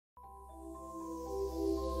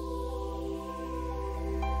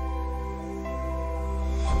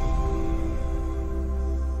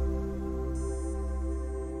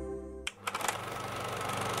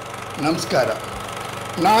ನಮಸ್ಕಾರ.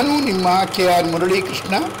 ನಾನು ನಿಮ್ಮ KR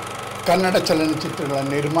ಮುರಳೀಕೃಷ್ಣ, ಕನ್ನಡ ಚಲನಚಿತ್ರಗಳ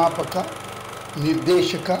ನಿರ್ಮಾಪಕ,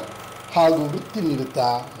 ನಿರ್ದೇಶಕ ಹಾಗೂ ವೃತ್ತಿನಿರತ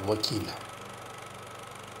ವಕೀಲ.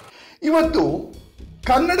 ಇವತ್ತು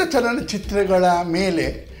ಕನ್ನಡ ಚಲನಚಿತ್ರಗಳ ಮೇಲೆ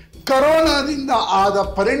ಕರೋನಾದಿಂದ ಆದ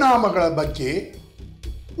ಪರಿಣಾಮಗಳ ಬಗ್ಗೆ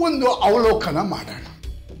ಒಂದು ಅವಲೋಕನ ಮಾಡೋಣ.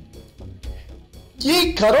 ಈ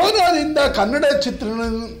ಕರೋನಾದಿಂದ ಕನ್ನಡ ಚಿತ್ರದ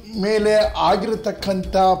ಮೇಲೆ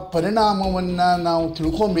ಆಗಿರತಕ್ಕಂಥ ಪರಿಣಾಮವನ್ನು ನಾವು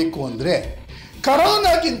ತಿಳ್ಕೊಬೇಕು ಅಂದರೆ,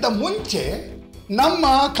 ಕರೋನಾಗಿಂತ ಮುಂಚೆ ನಮ್ಮ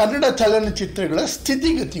ಕನ್ನಡ ಚಲನಚಿತ್ರಗಳ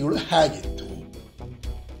ಸ್ಥಿತಿಗತಿಗಳು ಹೇಗಿತ್ತು.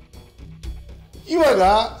 ಇವಾಗ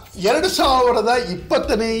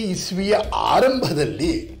 2020ನೇ ಇಸ್ವಿಯ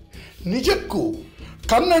ಆರಂಭದಲ್ಲಿ ನಿಜಕ್ಕೂ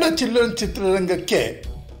ಕನ್ನಡ ಚಲನಚಿತ್ರರಂಗಕ್ಕೆ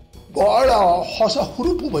ಬಹಳ ಹೊಸ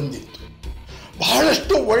ಹುರುಪು ಬಂದಿತ್ತು.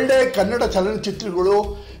 ಬಹಳಷ್ಟು ಒಳ್ಳೆಯ ಕನ್ನಡ ಚಲನಚಿತ್ರಗಳು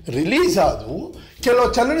ರಿಲೀಸ್ ಆದವು. ಕೆಲವು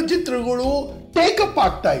ಚಲನಚಿತ್ರಗಳು ಟೇಕಪ್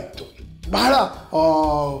ಆಗ್ತಾ ಇತ್ತು. ಬಹಳ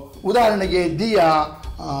ಉದಾಹರಣೆಗೆ ದಿಯಾ,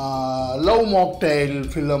 ಲವ್ ಮಾಕ್ಟೈಲ್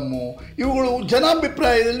ಫಿಲಮ್ಮು, ಇವುಗಳು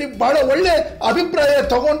ಜನಾಭಿಪ್ರಾಯದಲ್ಲಿ ಬಹಳ ಒಳ್ಳೆಯ ಅಭಿಪ್ರಾಯ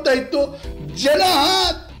ತಗೊಳ್ತಾ ಇತ್ತು. ಜನ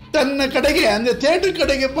ತನ್ನ ಕಡೆಗೆ ಅಂದರೆ ಥಿಯೇಟರ್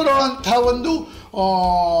ಕಡೆಗೆ ಬರುವಂಥ ಒಂದು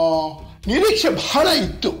ನಿರೀಕ್ಷೆ ಬಹಳ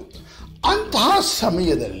ಇತ್ತು. ಅಂತಹ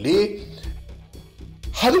ಸಮಯದಲ್ಲಿ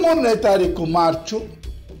 13ನೇ ತಾರೀಕು ಮಾರ್ಚು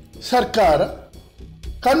ಸರ್ಕಾರ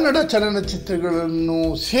ಕನ್ನಡ ಚಲನಚಿತ್ರಗಳನ್ನು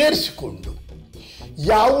ಸೇರಿಸಿಕೊಂಡು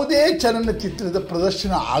ಯಾವುದೇ ಚಲನಚಿತ್ರದ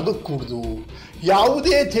ಪ್ರದರ್ಶನ ಆಗಕೂಡ್ದು,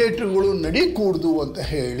 ಯಾವುದೇ ಥಿಯೇಟರ್ಗಳು ನಡೀಕೂಡ್ದು ಅಂತ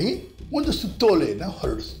ಹೇಳಿ ಒಂದು ಸುತ್ತೋಲೆಯನ್ನು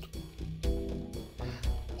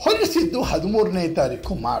ಹೊರಡಿಸಿದ್ದು 13ನೇ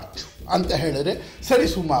ತಾರೀಕು ಮಾರ್ಚು ಅಂತ ಹೇಳಿದ್ರೆ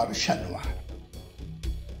ಸರಿಸುಮಾರು ಶನಿವಾರ.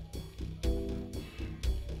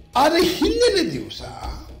 ಆದರೆ ಹಿಂದಿನ ದಿವಸ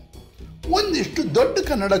ಒಂದಿಷ್ಟು ದೊಡ್ಡ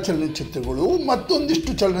ಕನ್ನಡ ಚಲನಚಿತ್ರಗಳು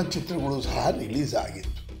ಮತ್ತೊಂದಿಷ್ಟು ಚಲನಚಿತ್ರಗಳು ಸಹ ರಿಲೀಸ್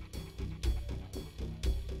ಆಗಿತ್ತು.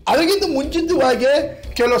 ಅದಕ್ಕಿಂತ ಮುಂಚಿತವಾಗೇ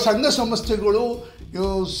ಕೆಲವು ಸಂಘ ಸಂಸ್ಥೆಗಳು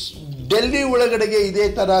ಡೆಲ್ಲಿ ಒಳಗಡೆಗೆ ಇದೇ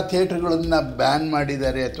ಥರ ಥಿಯೇಟರ್ಗಳನ್ನು ಬ್ಯಾನ್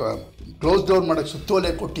ಮಾಡಿದ್ದಾರೆ ಅಥವಾ ಕ್ಲೋಸ್ ಡೌನ್ ಮಾಡೋಕ್ಕೆ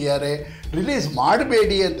ಸುತ್ತೋಲೆ ಕೊಟ್ಟಿದ್ದಾರೆ, ರಿಲೀಸ್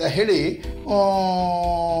ಮಾಡಬೇಡಿ ಅಂತ ಹೇಳಿ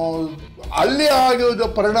ಅಲ್ಲಿ ಆಗಿರೋ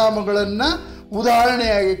ಪರಿಣಾಮಗಳನ್ನು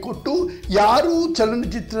ಉದಾಹರಣೆಯಾಗಿ ಕೊಟ್ಟು ಯಾರೂ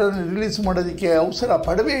ಚಲನಚಿತ್ರ ರಿಲೀಸ್ ಮಾಡೋದಕ್ಕೆ ಅವಸರ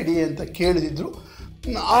ಪಡಬೇಡಿ ಅಂತ ಕೇಳಿದ್ರು.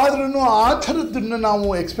 ಆದ್ರೂ ಆ ಥರದ್ದನ್ನು ನಾವು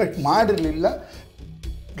ಎಕ್ಸ್ಪೆಕ್ಟ್ ಮಾಡಿರಲಿಲ್ಲ.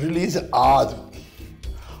 ರಿಲೀಸ್ ಆದವು.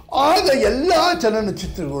 ಆಗ ಎಲ್ಲ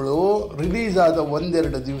ಚಲನಚಿತ್ರಗಳು ರಿಲೀಸ್ ಆದ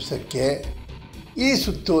ಒಂದೆರಡು ದಿವಸಕ್ಕೆ ಈ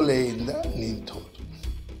ಸುತ್ತೋಲೆಯಿಂದ ನಿಂತೋದು.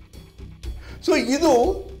 ಸೊ ಇದು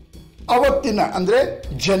ಅವತ್ತಿನ ಅಂದರೆ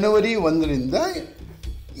ಜನವರಿ 1ರಿಂದ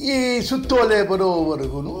ಈ ಸುತ್ತೋಲೆ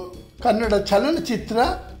ಬರೋವರೆಗೂ ಕನ್ನಡ ಚಲನಚಿತ್ರ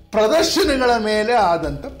ಪ್ರದರ್ಶನಗಳ ಮೇಲೆ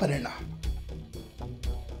ಆದಂಥ ಪರಿಣಾಮ.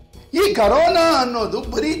 ಈ ಕರೋನಾ ಅನ್ನೋದು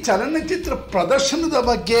ಬರೀ ಚಲನಚಿತ್ರ ಪ್ರದರ್ಶನದ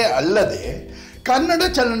ಬಗ್ಗೆ ಅಲ್ಲದೆ ಕನ್ನಡ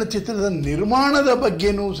ಚಲನಚಿತ್ರದ ನಿರ್ಮಾಣದ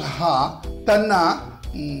ಬಗ್ಗೆನೂ ಸಹ ತನ್ನ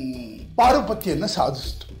ಪಾರುಪತ್ಯವನ್ನು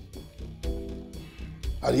ಸಾಧಿಸಿತು.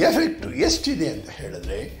 ಅದು ಎಫೆಕ್ಟು ಎಷ್ಟಿದೆ ಅಂತ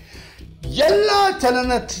ಹೇಳಿದ್ರೆ, ಎಲ್ಲ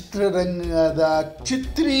ಚಲನಚಿತ್ರರಂಗದ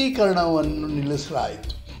ಚಿತ್ರೀಕರಣವನ್ನು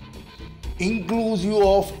ನಿಲ್ಲಿಸಲಾಯಿತು, ಇನ್ಕ್ಲೂಸಿವ್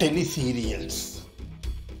ಆಫ್ ಟೆಲಿಸೀರಿಯಲ್ಸ್.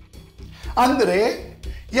 ಅಂದರೆ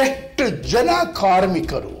ಎಷ್ಟು ಜನ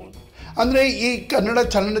ಕಾರ್ಮಿಕರು, ಅಂದರೆ ಈ ಕನ್ನಡ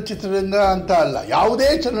ಚಲನಚಿತ್ರರಂಗ ಅಂತ ಅಲ್ಲ, ಯಾವುದೇ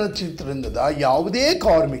ಚಲನಚಿತ್ರರಂಗದ ಯಾವುದೇ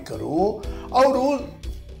ಕಾರ್ಮಿಕರು ಅವರು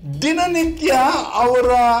ದಿನನಿತ್ಯ ಅವರ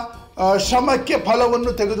ಶ್ರಮಕ್ಕೆ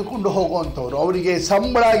ಫಲವನ್ನು ತೆಗೆದುಕೊಂಡು ಹೋಗುವಂಥವ್ರು. ಅವರಿಗೆ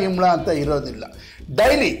ಸಂಬಳ ಗಿಂಬಳ ಅಂತ ಇರೋದಿಲ್ಲ.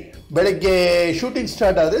 ಡೈಲಿ ಬೆಳಗ್ಗೆ ಶೂಟಿಂಗ್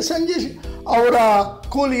ಸ್ಟಾರ್ಟ್ ಆದರೆ ಸಂಜೆ ಅವರ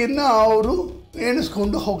ಕೂಲಿಯನ್ನು ಅವರು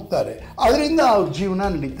ಎಣಿಸ್ಕೊಂಡು ಹೋಗ್ತಾರೆ. ಅದರಿಂದ ಅವ್ರ ಜೀವನ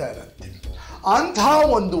ನಡೀತಾ ಇರುತ್ತೆ. ಅಂಥ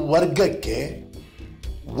ಒಂದು ವರ್ಗಕ್ಕೆ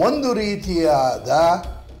ಒಂದು ರೀತಿಯಾದ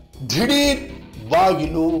ದಿಢೀರ್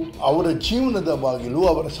ಬಾಗಿಲು, ಅವರ ಜೀವನದ ಬಾಗಿಲು,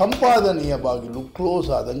 ಅವರ ಸಂಪಾದನೆಯ ಬಾಗಿಲು ಕ್ಲೋಸ್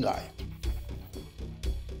ಆದಂಗೆ ಆಯಿತು.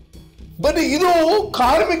 ಬರೀ ಇದು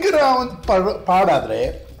ಕಾರ್ಮಿಕರ ಒಂದು ಪಾಡಾದರೆ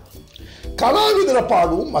ಕಲಾವಿದರ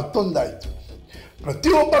ಪಾಡು ಮತ್ತೊಂದಾಯಿತು.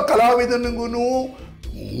 ಪ್ರತಿಯೊಬ್ಬ ಕಲಾವಿದನಿಗೂ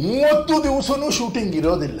 30 ದಿವಸನೂ ಶೂಟಿಂಗ್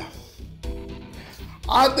ಇರೋದಿಲ್ಲ.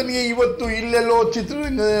 ಆತನಿಗೆ ಇವತ್ತು ಇಲ್ಲೆಲ್ಲೋ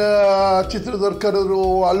ಚಿತ್ರದವ್ರು ಕರೆದ್ರು,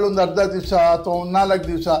 ಅಲ್ಲೊಂದು ಅರ್ಧ ದಿವಸ ಅಥವಾ 4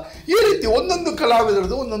 ದಿವಸ, ಈ ರೀತಿ ಒಂದೊಂದು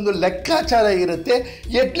ಕಲಾವಿದರದು ಒಂದೊಂದು ಲೆಕ್ಕಾಚಾರ ಇರುತ್ತೆ.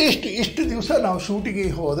 ಎಟ್ಲೀಸ್ಟ್ ಇಷ್ಟು ದಿವಸ ನಾವು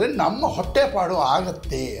ಶೂಟಿಂಗಿಗೆ ಹೋದರೆ ನಮ್ಮ ಹೊಟ್ಟೆಪಾಡು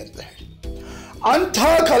ಆಗತ್ತೆ ಅಂತ ಹೇಳಿ. ಅಂಥ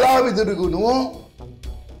ಕಲಾವಿದರಿಗೂ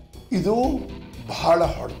ಇದು ಬಹಳ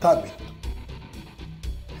ಹೊಡೆತ ಬಿತ್ತು.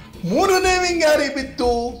 ಮೂರನೇ ವಿಂಗಾರಿ ಬಿತ್ತು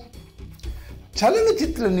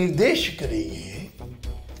ಚಲನಚಿತ್ರ ನಿರ್ದೇಶಕರಿಗೆ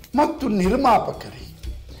ಮತ್ತು ನಿರ್ಮಾಪಕರಿಗೆ.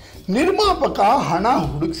 ನಿರ್ಮಾಪಕ ಹಣ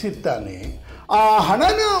ಹುಡುಕಿಸಿರ್ತಾನೆ. ಆ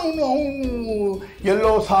ಹಣನ ಅವನು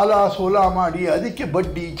ಎಲ್ಲೋ ಸಾಲ ಸೋಲ ಮಾಡಿ ಅದಕ್ಕೆ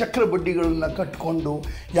ಬಡ್ಡಿ ಚಕ್ರ ಬಡ್ಡಿಗಳನ್ನು ಕಟ್ಕೊಂಡು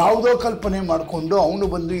ಯಾವುದೋ ಕಲ್ಪನೆ ಮಾಡಿಕೊಂಡು ಅವನು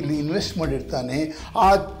ಬಂದು ಇಲ್ಲಿ ಇನ್ವೆಸ್ಟ್ ಮಾಡಿರ್ತಾನೆ. ಆ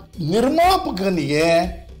ನಿರ್ಮಾಪಕನಿಗೆ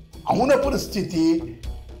ಅವನ ಪರಿಸ್ಥಿತಿ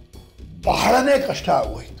ಬಹಳನೇ ಕಷ್ಟ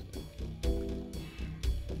ಆಗೋಯಿತು.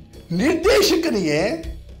 ನಿರ್ದೇಶಕನಿಗೆ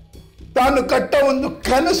ತಾನು ಕಟ್ಟ ಒಂದು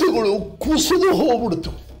ಕನಸುಗಳು ಕುಸಿದು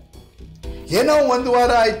ಹೋಗ್ಬಿಡ್ತು. ಏನೋ ಒಂದು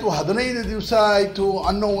ವಾರ ಆಯಿತು, 15 ದಿವಸ ಆಯಿತು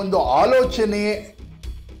ಅನ್ನೋ ಒಂದು ಆಲೋಚನೆ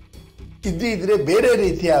ಇದ್ದಿದ್ರೆ ಬೇರೆ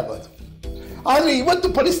ರೀತಿ ಆಗೋದು. ಆದರೆ ಇವತ್ತು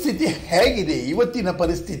ಪರಿಸ್ಥಿತಿ ಹೇಗಿದೆ, ಇವತ್ತಿನ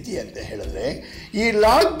ಪರಿಸ್ಥಿತಿ ಅಂತ ಹೇಳಿದ್ರೆ, ಈ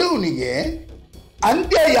ಲಾಕ್ಡೌನಿಗೆ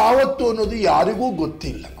ಅಂತ್ಯ ಯಾವತ್ತು ಅನ್ನೋದು ಯಾರಿಗೂ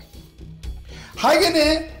ಗೊತ್ತಿಲ್ಲ. ಹಾಗೆಯೇ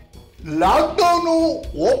ಲಾಕ್ಡೌನು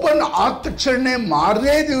ಓಪನ್ ಆದ ತಕ್ಷಣ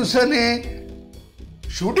ಮಾರನೇ ದಿವಸನೇ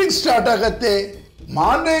ಶೂಟಿಂಗ್ ಸ್ಟಾರ್ಟ್ ಆಗತ್ತೆ.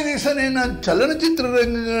 ಮಾರನೇ ದಿವಸನೇ ನಾನು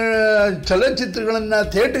ಚಲನಚಿತ್ರಗಳನ್ನು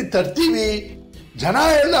ಥಿಯೇಟ್ರಿಗೆ ತರ್ತೀವಿ, ಜನ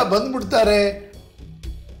ಎಲ್ಲ ಬಂದ್ಬಿಡ್ತಾರೆ,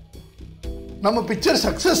 ನಮ್ಮ ಪಿಕ್ಚರ್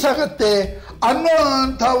ಸಕ್ಸಸ್ ಆಗತ್ತೆ ಅನ್ನೋ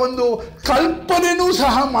ಅಂಥ ಒಂದು ಕಲ್ಪನೆನೂ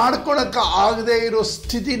ಸಹ ಮಾಡ್ಕೊಳಕ್ಕೆ ಆಗದೆ ಇರೋ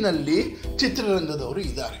ಸ್ಥಿತಿನಲ್ಲಿ ಚಿತ್ರರಂಗದವರು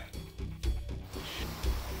ಇದ್ದಾರೆ.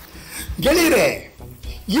 ಗೆಳೆಯರೆ,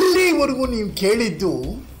 ಇಲ್ಲಿವರೆಗೂ ನೀವು ಕೇಳಿದ್ದು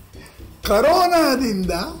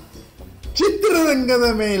ಕರೋನಾದಿಂದ ಚಿತ್ರರಂಗದ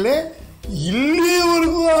ಮೇಲೆ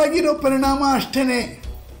ಇಲ್ಲಿವರೆಗೂ ಆಗಿರೋ ಪರಿಣಾಮ ಅಷ್ಟೇ.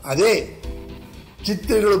 ಅದೇ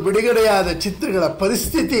ಚಿತ್ರಗಳು ಬಿಡುಗಡೆಯಾದ ಚಿತ್ರಗಳ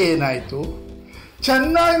ಪರಿಸ್ಥಿತಿ ಏನಾಯಿತು,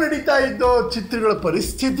 ಚೆನ್ನಾಗಿ ನಡೀತಾ ಇದ್ದೋ ಚಿತ್ರಗಳ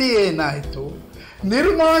ಪರಿಸ್ಥಿತಿ ಏನಾಯಿತು,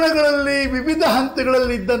 ನಿರ್ಮಾಣಗಳಲ್ಲಿ ವಿವಿಧ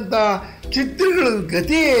ಹಂತಗಳಲ್ಲಿದ್ದಂಥ ಚಿತ್ರಗಳ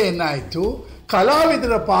ಗತಿ ಏನಾಯಿತು,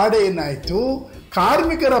 ಕಲಾವಿದರ ಪಾಡೇನಾಯಿತು,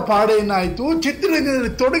 ಕಾರ್ಮಿಕರ ಪಾಡೇನಾಯಿತು,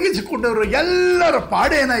 ಚಿತ್ರರಂಗದಲ್ಲಿ ತೊಡಗಿಸಿಕೊಂಡವರು ಎಲ್ಲರ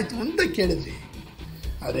ಪಾಡೇನಾಯಿತು ಅಂತ ಕೇಳಿದ್ರಿ.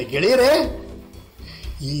 ಆದರೆ ಗೆಳೆಯರೇ,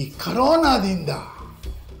 ಈ ಕರೋನಾದಿಂದ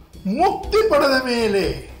ಮುಕ್ತಿ ಪಡೆದ ಮೇಲೆ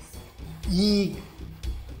ಈ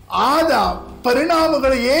ಆದ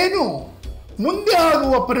ಪರಿಣಾಮಗಳು ಏನು, ಮುಂದೆ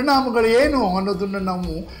ಆಗುವ ಪರಿಣಾಮಗಳು ಏನು ಅನ್ನೋದನ್ನು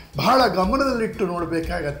ನಾವು ಬಹಳ ಗಮನದಲ್ಲಿಟ್ಟು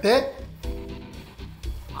ನೋಡಬೇಕಾಗತ್ತೆ.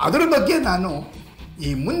 ಅದರ ಬಗ್ಗೆ ನಾನು ಈ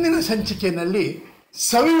ಮುಂದಿನ ಸಂಚಿಕೆಯಲ್ಲಿ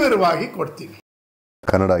ಸವಿವರವಾಗಿ ಕೊಡ್ತೀನಿ.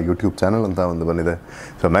 ಕನ್ನಡ ಯೂಟ್ಯೂಬ್ ಚಾನಲ್ ಅಂತ ಒಂದು ಬಂದಿದೆ.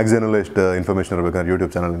 ಸೊ ಮ್ಯಾಗ್ಝಿನಲ್ಲಿ ಎಷ್ಟು ಇನ್ಫಾರ್ಮೇಷನ್ ಇರಬೇಕಂದ್ರೆ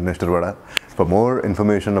ಯೂಟ್ಯೂಬ್ ಚಾನಲ್ ಇನ್ನೆಷ್ಟು ಇರಬೇಡ. For more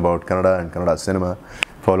information about Kannada and Kannada cinema,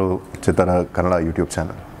 follow ಚಿತ್ತರ Kannada YouTube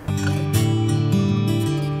channel.